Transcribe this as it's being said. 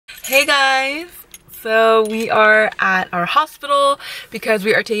Hey guys! So we are at our hospital because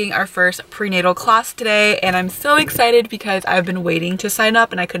we are taking our first prenatal class today, and I'm so excited because I've been waiting to sign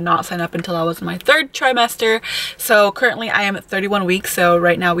up and I could not sign up until I was in my third trimester. So currently I am at 31 weeks, so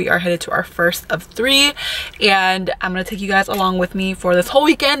right now we are headed to our first of 3, and I'm gonna take you guys along with me for this whole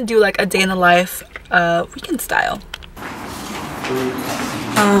weekend, do like a day in the life weekend style.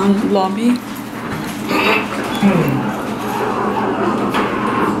 Lobby.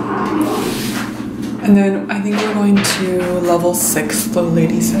 And then I think we're going to level 6, the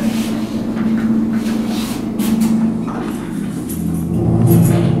lady said.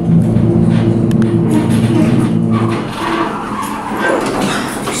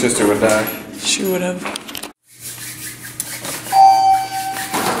 Your sister would die. She would have.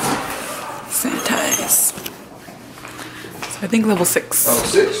 Sanitize. So I think level 6. Level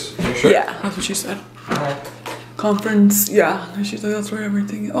 6? You sure? Yeah, that's what she said. Conference, yeah. She's like, that's where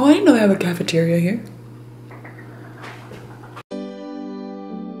everything. Oh, I didn't know they have a cafeteria here.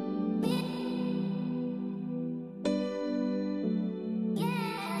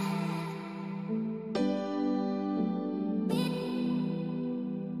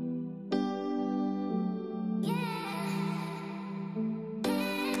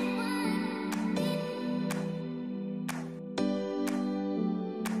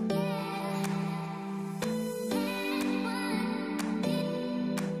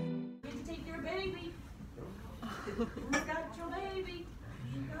 Who's got your baby?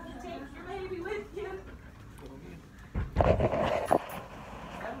 You gotta take your baby with you.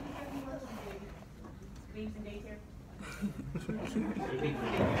 Babes in daycare.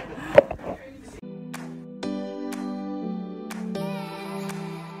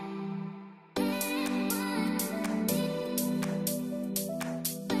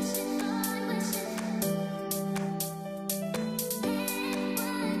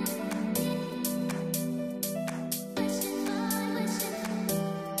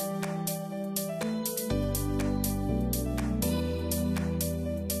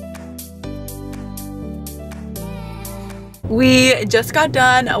 We just got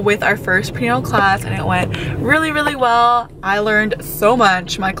done with our first prenatal class and it went really well. I learned so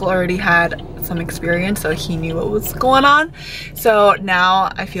much. Michael already had some experience, so he knew what was going on. So now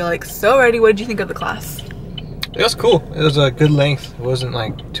I feel like so ready. What did you think of the class? It was cool. It was a good length. It wasn't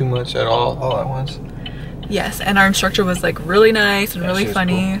like too much at all at once. Yes, and our instructor was like really nice and really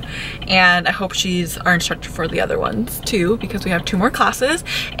funny. Cool. And I hope she's our instructor for the other ones too, because we have 2 more classes.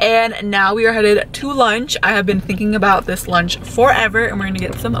 And now we are headed to lunch. I have been thinking about this lunch forever, and we're gonna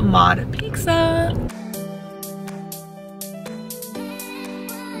get some mod pizza.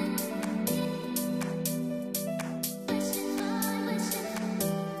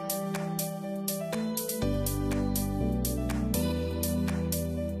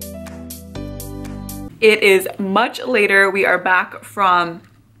 It is much later. We are back from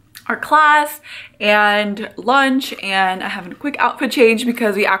our class and lunch, and I have a quick outfit change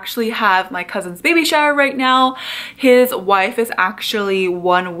because we actually have my cousin's baby shower right now. His wife is actually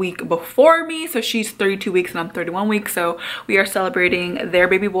 1 week before me, so she's 32 weeks and I'm 31 weeks, so we are celebrating their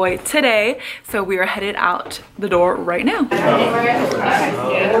baby boy today. So we are headed out the door right now.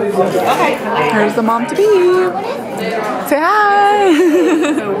 Here's the mom to be. Say hi.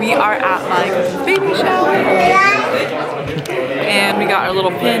 So we are at my cousin's baby shower and we got our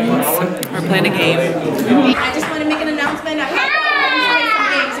little pins. We're playing a game. I just want to make an announcement. I have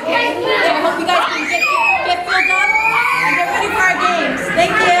some games, okay? So I hope you guys can get filled up and get ready for our games.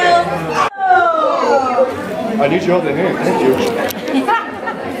 Thank you. I need you hold the hand. Thank you.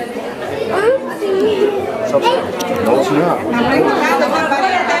 No, it's not.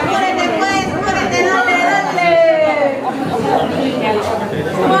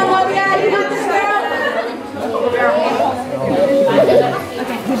 Come on, Olivia, you got this girl.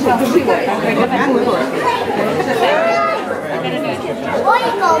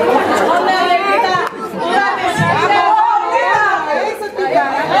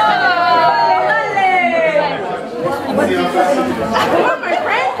 Come on, my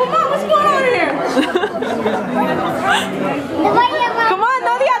friend. Come on, what's going on here? Come on,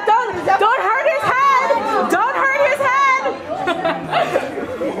 Nadia, don't hurt his head. Don't hurt his head.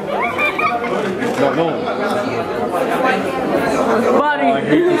 No. Buddy,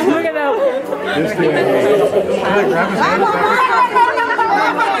 look at that.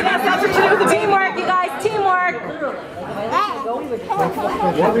 That's what you do with the teamwork, you guys. Teamwork.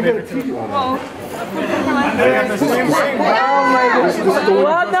 Why are we going to teach you on that? Oh my goodness.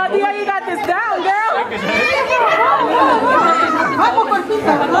 Well, Nadia, you got this down, girl.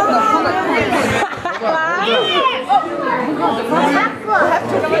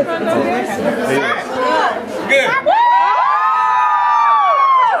 That's